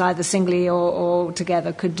governments either singly or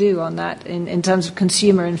together could do on that in terms of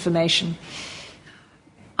consumer information?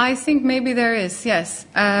 I think maybe there is, yes.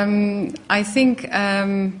 I think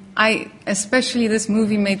especially this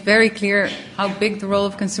movie made very clear how big the role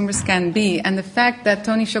of consumers can be. And the fact that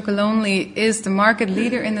Tony Chocolonely is the market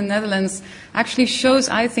leader in the Netherlands actually shows,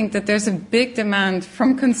 I think, that there's a big demand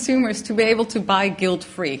from consumers to be able to buy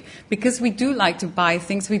guilt-free. Because we do like to buy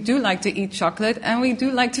things, we do like to eat chocolate, and we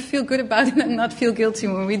do like to feel good about it and not feel guilty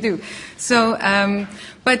when we do. So,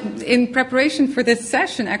 but in preparation for this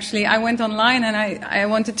session, actually, I went online and I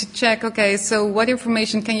wanted to check, okay, so what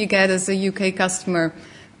information can you get as a UK customer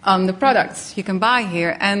on the products you can buy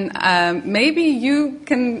here? And maybe you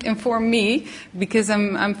can inform me, because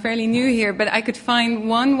I'm fairly new here, but I could find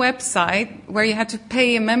one website where you had to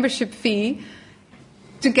pay a membership fee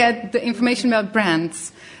to get the information about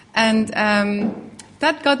brands. And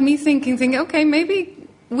that got me thinking, okay, maybe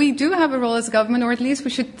we do have a role as government, or at least we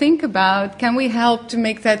should think about, can we help to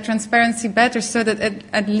make that transparency better so that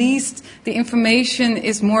at least the information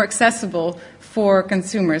is more accessible for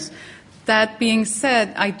consumers. That being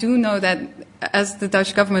said, I do know that as the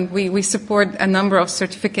Dutch government, we support a number of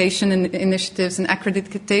certification initiatives and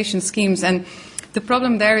accreditation schemes. And the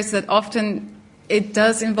problem there is that often it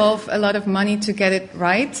does involve a lot of money to get it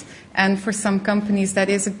right. And for some companies, that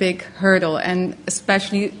is a big hurdle, and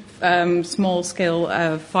especially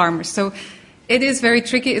small-scale farmers. So it is very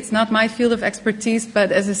tricky. It's not my field of expertise,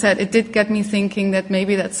 but as I said, it did get me thinking that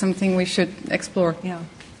maybe that's something we should explore. Yeah.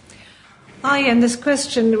 And this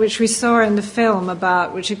question which we saw in the film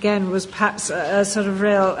about, which again was perhaps a sort of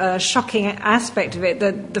real shocking aspect of it,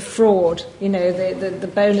 the fraud,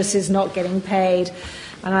 the bonuses not getting paid.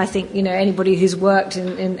 And I think, anybody who's worked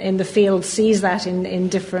in the field sees that in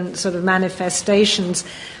different sort of manifestations.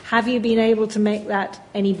 Have you been able to make that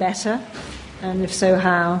any better? And if so,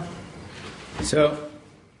 how? So,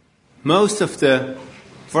 most of the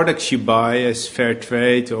products you buy as fair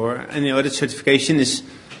trade or any other certification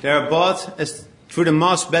they are bought through the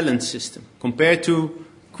mass balance system. Compared to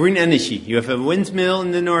green energy, you have a windmill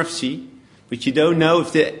in the North Sea, but you don't know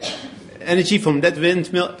if the energy from that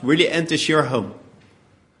windmill really enters your home.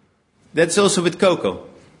 That's also with cocoa.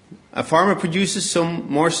 A farmer produces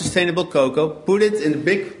some more sustainable cocoa, put it in a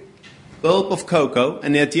big bulb of cocoa,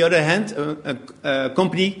 and at the other hand, a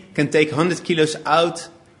company can take 100 kilos out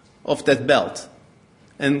of that belt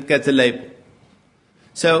and get the label.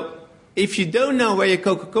 So, if you don't know where your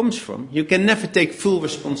cocoa comes from, you can never take full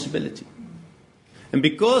responsibility. And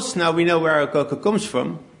because now we know where our cocoa comes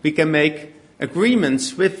from, we can make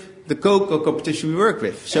agreements with the cocoa competition we work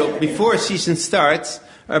with. So before a season starts,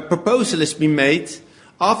 a proposal has been made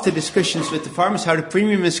after discussions with the farmers how the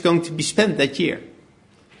premium is going to be spent that year.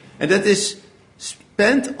 And that is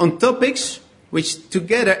spent on topics which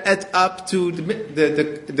together add up to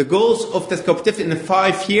the goals of that cooperative in a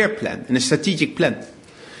 5-year plan, in a strategic plan.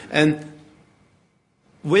 And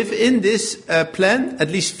within this plan, at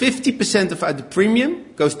least 50% of the premium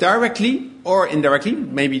goes directly or indirectly,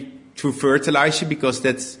 maybe through fertilizer, because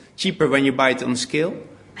that's cheaper when you buy it on scale,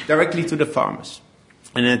 directly to the farmers.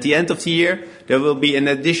 And at the end of the year, there will be an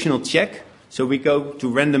additional check. So we go to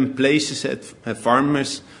random places at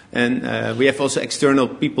farmers, and we have also external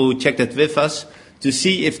people who check that with us to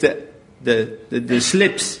see if the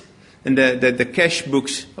slips and the cash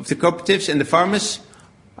books of the cooperatives and the farmers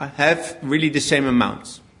have really the same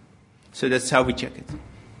amounts. So that's how we check it.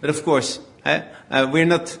 But of course, we're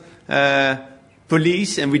not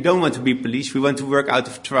police, and we don't want to be police. We want to work out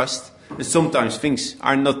of trust. And sometimes things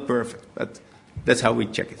are not perfect, but that's how we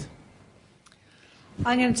check it.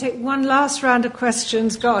 I'm going to take one last round of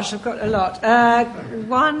questions. Gosh, I've got a lot.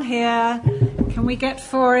 One here. Can we get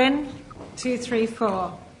 4 in? 2, 3,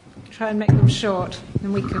 4. Try and make them short,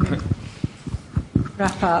 and we can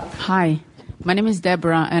wrap up. Hi. My name is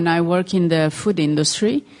Deborah, and I work in the food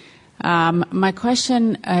industry. My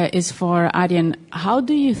question is for Arjen. How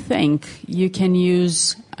do you think you can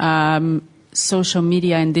use social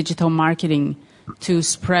media and digital marketing to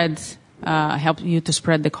help you to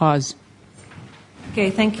spread the cause?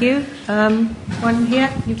 Okay, thank you. One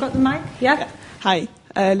here. You've got the mic? Yeah? Hi.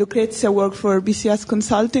 Lucrezia, work for BCS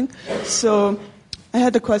Consulting. So I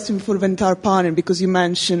had a question for the entire panel because you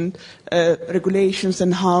mentioned regulations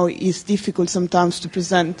and how it's difficult sometimes to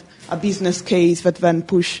present a business case that then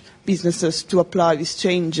push businesses to apply these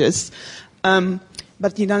changes.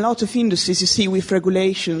 But in a lot of industries, you see with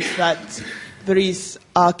regulations that there is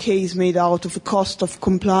a case made out of the cost of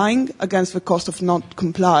complying against the cost of not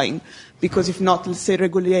complying. Because if not, let's say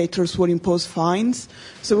regulators will impose fines.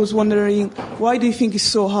 So I was wondering, why do you think it's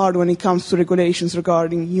so hard when it comes to regulations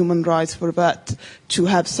regarding human rights for that to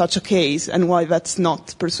have such a case, and why that's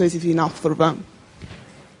not persuasive enough for them?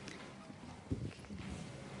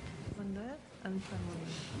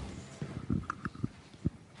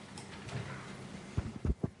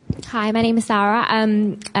 Hi, my name is Sarah.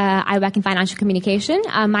 I work in financial communication.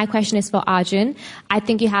 My question is for Arjen. I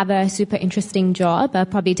think you have a super interesting job,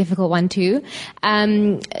 probably a difficult one too.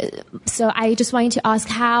 So I just wanted to ask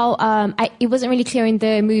how, it wasn't really clear in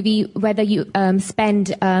the movie whether you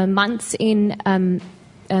spend months in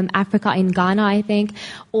Africa, in Ghana, I think,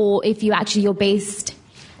 or if you're based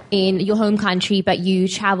in your home country, but you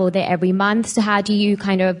travel there every month. So how do you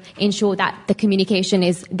kind of ensure that the communication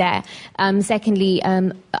is there? Secondly,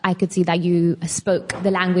 I could see that you spoke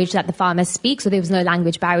the language that the farmers speak, so there was no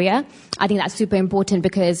language barrier. I think that's super important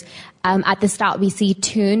because at the start we see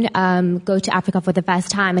Toon go to Africa for the first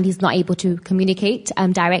time and he's not able to communicate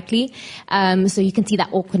directly. So you can see that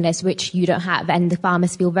awkwardness which you don't have, and the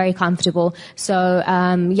farmers feel very comfortable. So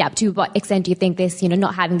to what extent do you think this,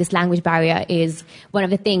 not having this language barrier is one of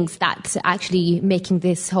the things that's actually making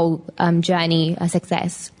this whole journey a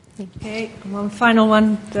success? Okay, one final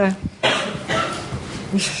one.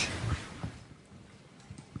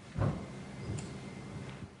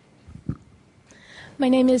 My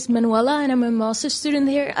name is Manuela, and I'm a master's student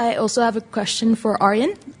here. I also have a question for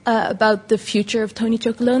Arjen about the future of Tony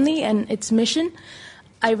Chocolonely and its mission.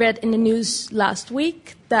 I read in the news last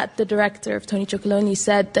week that the director of Tony Chocolonely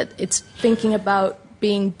said that it's thinking about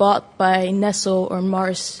being bought by Nestle or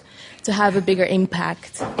Mars to have a bigger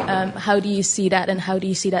impact. How do you see that, and how do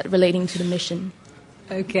you see that relating to the mission?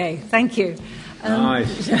 Okay, thank you.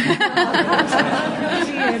 Nice. Do you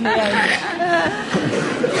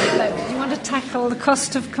want to tackle the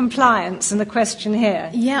cost of compliance and the question here?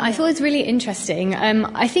 Yeah, I thought it was really interesting.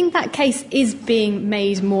 I think that case is being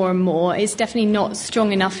made more and more. It's definitely not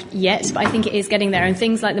strong enough yet, but I think it is getting there. And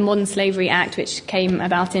things like the Modern Slavery Act, which came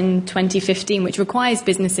about in 2015, which requires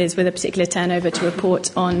businesses with a particular turnover to report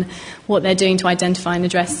on what they're doing to identify and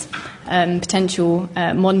address potential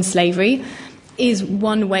modern slavery, is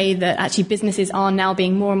one way that actually businesses are now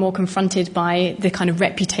being more and more confronted by the kind of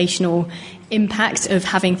reputational impact of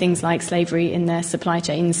having things like slavery in their supply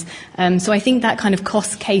chains. So I think that kind of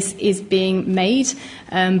cost case is being made,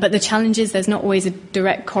 but the challenge is there's not always a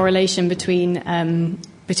direct correlation between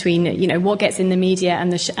what gets in the media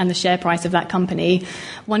and the share price of that company.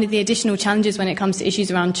 One of the additional challenges when it comes to issues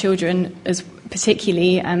around children,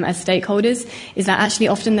 particularly as stakeholders, is that actually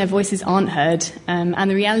often their voices aren't heard. And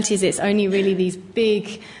the reality is it's only really these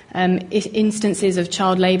big instances of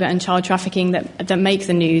child labour and child trafficking that make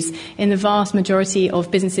the news. In the vast majority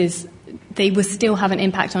of businesses, they will still have an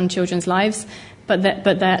impact on children's lives, but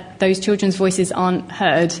that those children's voices aren't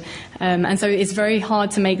heard. And so it's very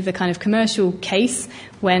hard to make the kind of commercial case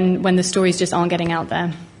when the stories just aren't getting out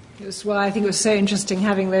there. That's why I think it was so interesting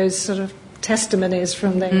having those sort of testimonies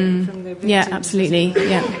from the victims. Yeah, absolutely.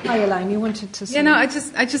 Yeah. Hi, Elaine, you wanted to say... Yeah, no, I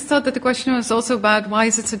just thought that the question was also about why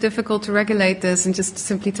is it so difficult to regulate this and just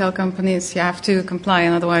simply tell companies you have to comply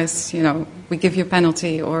and otherwise, we give you a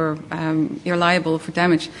penalty or you're liable for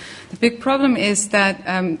damage. The big problem is that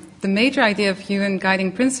the major idea of UN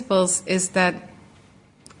guiding principles is that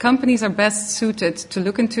companies are best suited to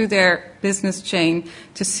look into their business chain,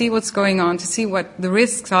 to see what's going on, to see what the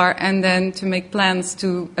risks are, and then to make plans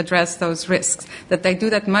to address those risks. That they do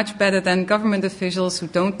that much better than government officials who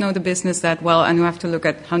don't know the business that well and who have to look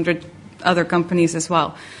at 100 other companies as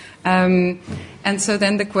well. And so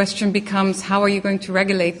then the question becomes, how are you going to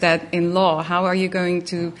regulate that in law? How are you going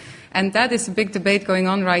to... And that is a big debate going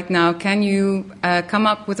on right now. Can you come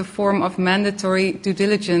up with a form of mandatory due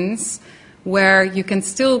diligence where you can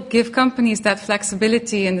still give companies that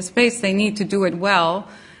flexibility and the space they need to do it well,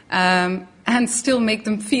 and still make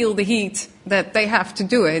them feel the heat that they have to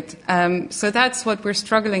do it. So that's what we're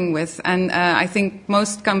struggling with. And I think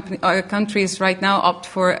most countries right now opt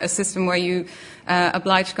for a system where you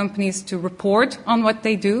oblige companies to report on what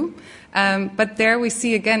they do. But there we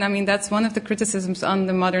see again, I mean, that's one of the criticisms on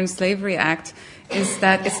the Modern Slavery Act, is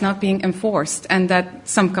that it's not being enforced, and that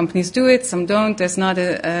some companies do it, some don't. There's not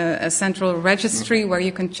a central registry where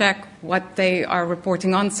you can check what they are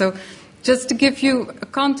reporting on. So just to give you a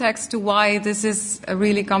context to why this is a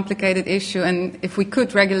really complicated issue, and if we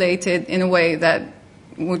could regulate it in a way that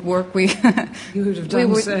would work, you would have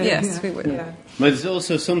done so. Yes, we would. Yeah. But it's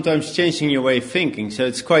also sometimes changing your way of thinking. So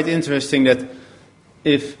it's quite interesting that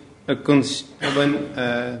if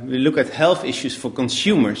when we look at health issues for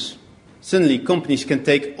consumers, suddenly companies can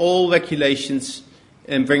take all regulations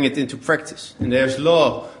and bring it into practice. And there's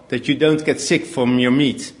law that you don't get sick from your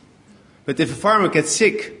meat. But if a farmer gets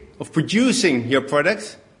sick of producing your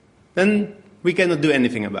product, then we cannot do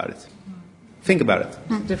anything about it. Think about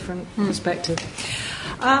it. Different perspective.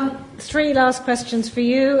 3 last questions for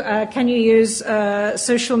you. Can you use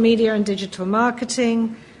social media and digital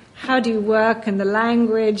marketing? How do you work and the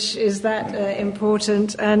language? Is that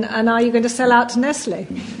important? And are you going to sell out to Nestle?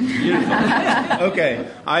 Okay,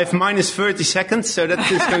 I have minus 30 seconds, so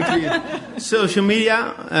that is going to be social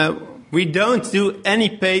media. We don't do any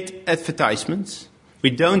paid advertisements.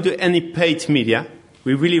 We don't do any paid media.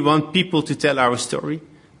 We really want people to tell our story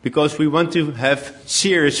because we want to have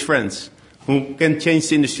serious friends who can change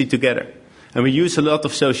the industry together. And we use a lot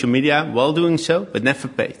of social media while doing so, but never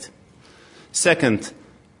paid. Second,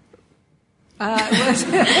 was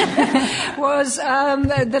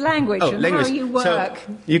the language and language. how you work.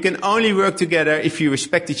 So you can only work together if you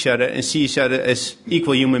respect each other and see each other as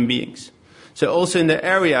equal human beings. So also in the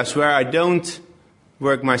areas where I don't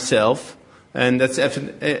work myself, and that's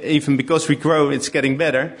even because we grow, it's getting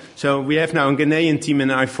better. So we have now a Ghanaian team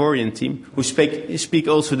and an Ivorian team who speak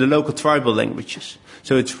also the local tribal languages.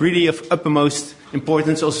 So it's really of uppermost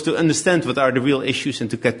importance also to understand what are the real issues and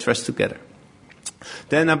to get trust together.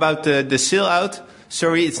 Then about the sell out,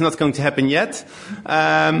 sorry, it's not going to happen yet.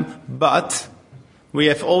 But we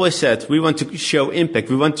have always said we want to show impact.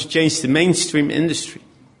 We want to change the mainstream industry.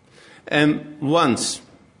 And once,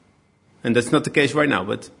 and that's not the case right now,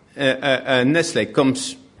 but Nestle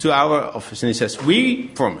comes to our office and he says, we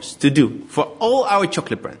promise to do for all our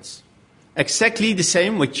chocolate brands exactly the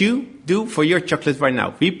same what you do for your chocolate right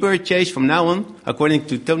now. We purchase from now on according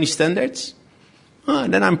to Tony standards.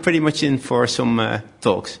 Then I'm pretty much in for some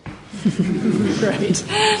talks. Great.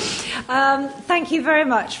 Thank you very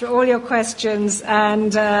much for all your questions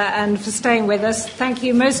and for staying with us. Thank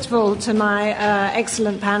you most of all to my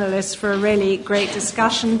excellent panelists for a really great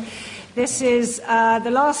discussion. This is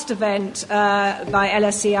the last event by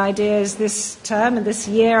LSE Ideas this term and this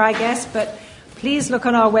year, I guess, but please look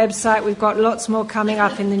on our website. We've got lots more coming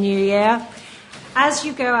up in the new year. As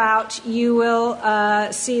you go out, you will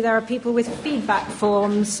see there are people with feedback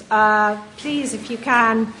forms. Please, if you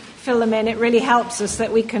can, fill them in. It really helps us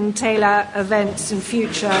that we can tailor events in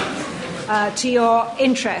future to your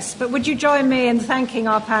interests. But would you join me in thanking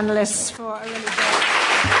our panelists for a really great...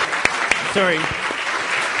 Sorry.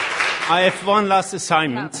 I have one last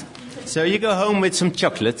assignment. So you go home with some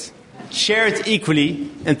chocolate, share it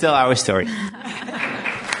equally, and tell our story.